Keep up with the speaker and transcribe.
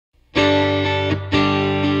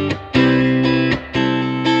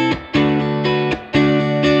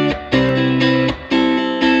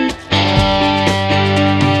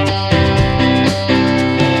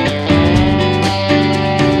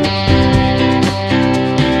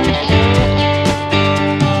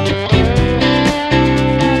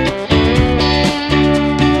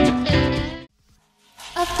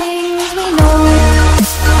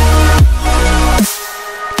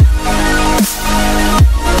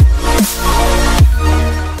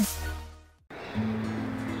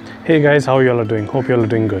Hey guys, how you all are doing? Hope you all are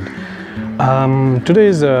doing good.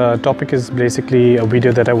 Today's topic is basically a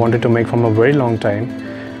video that I wanted to make from a very long time.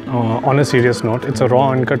 On a serious note, it's a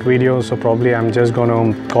raw uncut video, so probably I'm just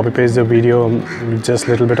gonna copy paste the video, just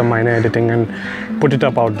a little bit of minor editing and put it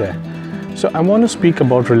up out there. So I want to speak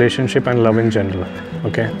about relationship and love in general.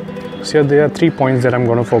 Okay, so there are 3 points that I'm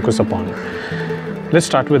going to focus upon. Let's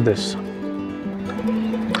start with this.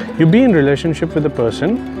 You be in relationship with a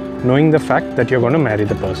person knowing the fact that you're going to marry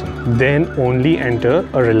the person, then only enter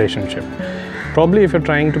a relationship. Probably if you're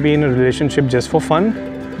trying to be in a relationship just for fun,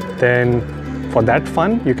 then for that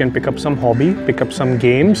fun you can pick up some hobby, pick up some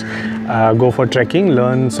games, go for trekking,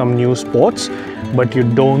 learn some new sports, but you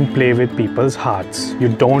don't play with people's hearts. You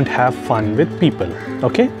don't have fun with people.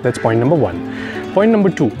 Okay, that's point number 1. Point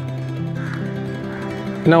number 2.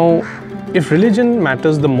 Now, if religion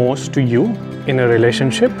matters the most to you in a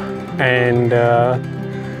relationship and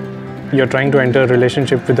you're trying to enter a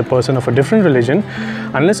relationship with a person of a different religion,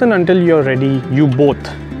 unless and until you're ready, you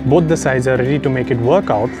both the sides are ready to make it work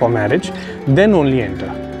out for marriage, then only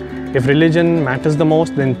enter. If religion matters the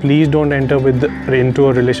most, then please don't enter into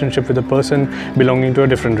a relationship with a person belonging to a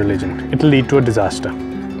different religion. It will lead to a disaster.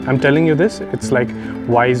 I'm telling you this, it's like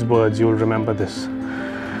wise words, you'll remember this.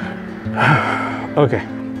 Okay.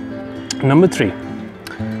 Number 3.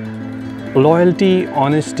 Loyalty,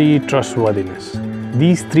 honesty, trustworthiness.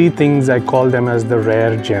 These 3 things, I call them as the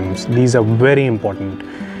rare gems. These are very important.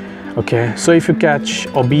 Okay, so if you catch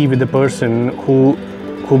or be with a person who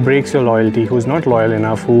breaks your loyalty, who's not loyal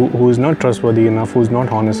enough, who is not trustworthy enough, who's not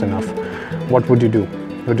honest enough, what would you do?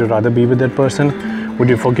 Would you rather be with that person? Would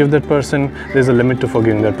you forgive that person? There's a limit to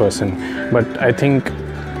forgiving that person. But I think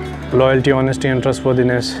loyalty, honesty and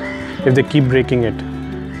trustworthiness, if they keep breaking it,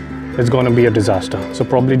 it's going to be a disaster. So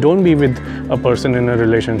probably don't be with a person in a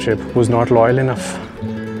relationship who's not loyal enough.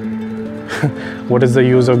 What is the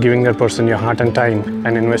use of giving that person your heart and time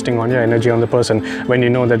and investing on your energy on the person when you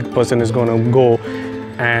know that person is going to go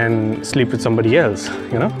and sleep with somebody else?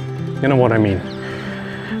 You know what I mean.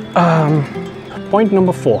 Point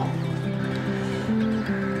number 4.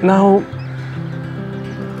 Now,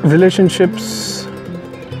 relationships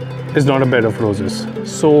is not a bed of roses.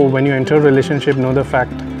 So when you enter a relationship, know the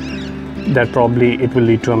fact that probably it will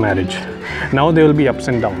lead to a marriage. Now there will be ups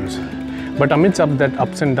and downs, but amidst that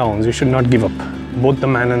ups and downs, you should not give up, both the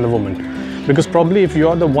man and the woman, because probably if you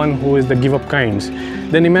are the one who is the give up kinds,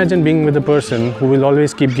 then imagine being with a person who will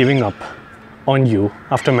always keep giving up on you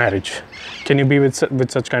after marriage. Can you be with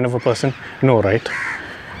such kind of a person? No, right?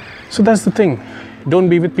 So that's the thing. Don't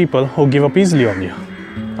be with people who give up easily on you.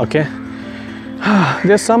 Okay.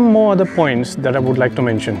 There's some more other points that I would like to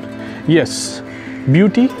mention. Yes,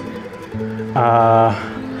 beauty,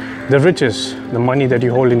 the riches, the money that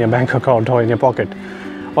you hold in your bank account or in your pocket,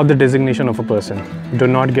 or the designation of a person. Do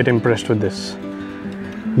not get impressed with this.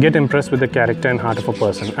 Get impressed with the character and heart of a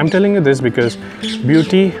person. I'm telling you this because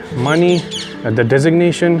beauty, money, the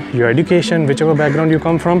designation, your education, whichever background you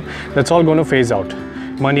come from, that's all going to phase out.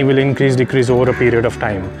 Money will increase, decrease over a period of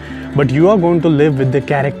time. But you are going to live with the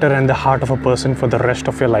character and the heart of a person for the rest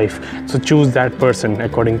of your life. So choose that person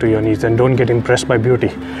according to your needs and don't get impressed by beauty.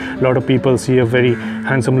 A lot of people see a very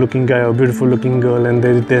handsome looking guy or beautiful looking girl and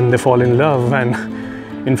then they fall in love and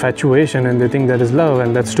infatuation and they think that is love,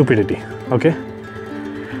 and that's stupidity. Okay?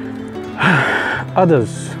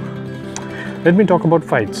 Others. Let me talk about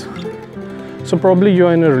fights. So probably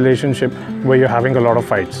you're in a relationship where you're having a lot of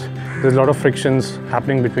fights. There's a lot of frictions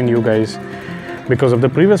happening between you guys because of the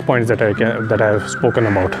previous points that I've spoken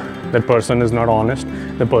about. That person is not honest,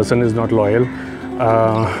 the person is not loyal,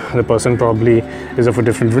 the person probably is of a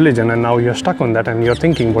different religion, and now you're stuck on that and you're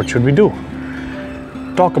thinking, what should we do?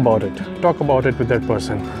 Talk about it with that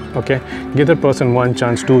person. Okay, give that person 1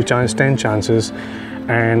 chance, 2 chances, 10 chances,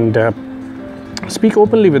 and speak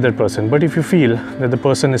openly with that person. But if you feel that the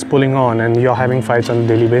person is pulling on and you're having fights on a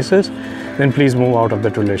daily basis, then please move out of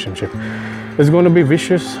that relationship. It's going to be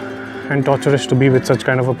vicious and torturous to be with such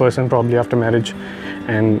kind of a person probably after marriage,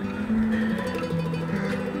 and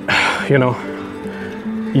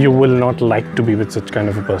you will not like to be with such kind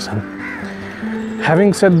of a person.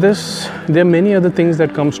 Having said this, there are many other things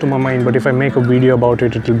that comes to my mind, but if I make a video about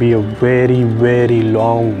it, it will be a very, very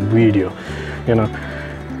long video.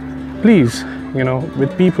 Please,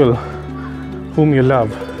 with people whom you love,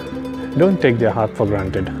 don't take their heart for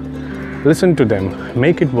granted. Listen to them,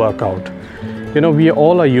 make it work out. We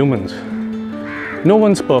all are humans. No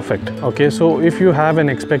one's perfect. Okay, so if you have an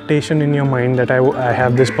expectation in your mind that I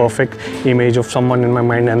have this perfect image of someone in my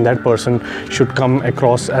mind and that person should come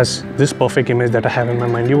across as this perfect image that I have in my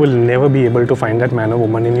mind, you will never be able to find that man or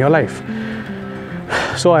woman in your life.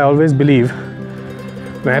 So I always believe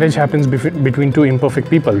Marriage happens between two imperfect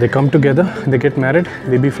people. They come together, they get married,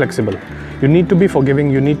 they be flexible. You need to be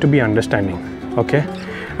forgiving, you need to be understanding, okay?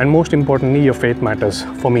 And most importantly, your faith matters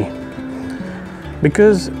for me.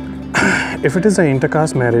 Because if it is an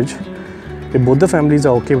intercaste marriage, if both the families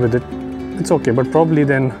are okay with it, it's okay. But probably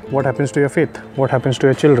then what happens to your faith? What happens to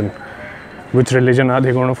your children? Which religion are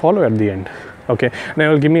they going to follow at the end? Okay,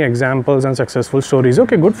 now give me examples and successful stories.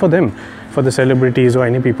 Okay, good for them, for the celebrities or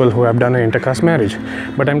any people who have done an intercaste marriage.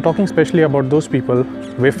 But I'm talking especially about those people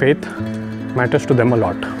where faith matters to them a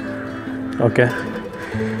lot. Okay,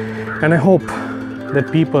 and I hope that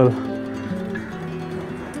people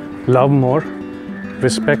love more,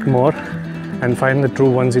 respect more, and find the true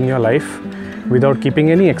ones in your life without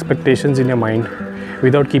keeping any expectations in your mind,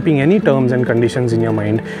 without keeping any terms and conditions in your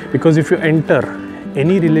mind. Because if you enter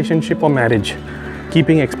any relationship or marriage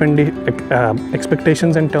keeping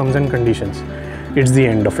expectations and terms and conditions, it's the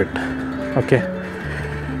end of it. Okay,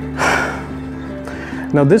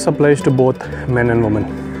 now this applies to both men and women.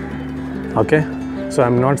 Okay, so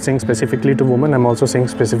I'm not saying specifically to women, I'm also saying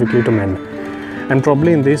specifically to men. And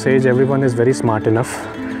probably in this age everyone is very smart enough,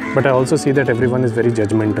 but I also see that everyone is very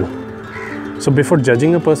judgmental. So before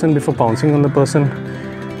judging a person, before pouncing on the person,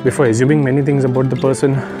 before assuming many things about the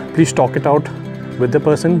person, please talk it out with the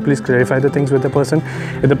person. Please clarify the things with the person.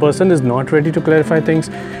 If the person is not ready to clarify things,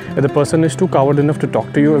 if the person is too coward enough to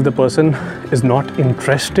talk to you, if the person is not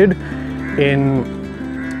interested in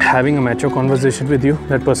having a mature conversation with you,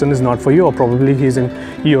 that person is not for you, or probably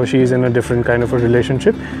he or she is in a different kind of a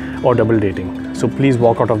relationship or double dating. So please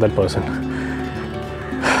walk out of that person.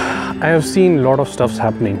 I have seen a lot of stuffs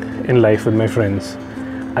happening in life with my friends.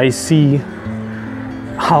 I see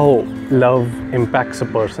how love impacts a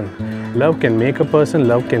person. Love can make a person,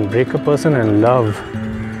 love can break a person, and love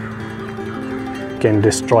can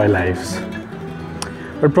destroy lives.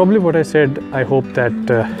 But probably what I said, I hope that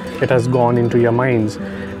it has gone into your minds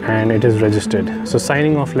and it is registered. So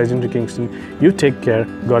signing off, Legendary Kingston. You take care.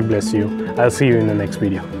 God bless you. I'll see you in the next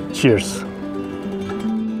video. Cheers.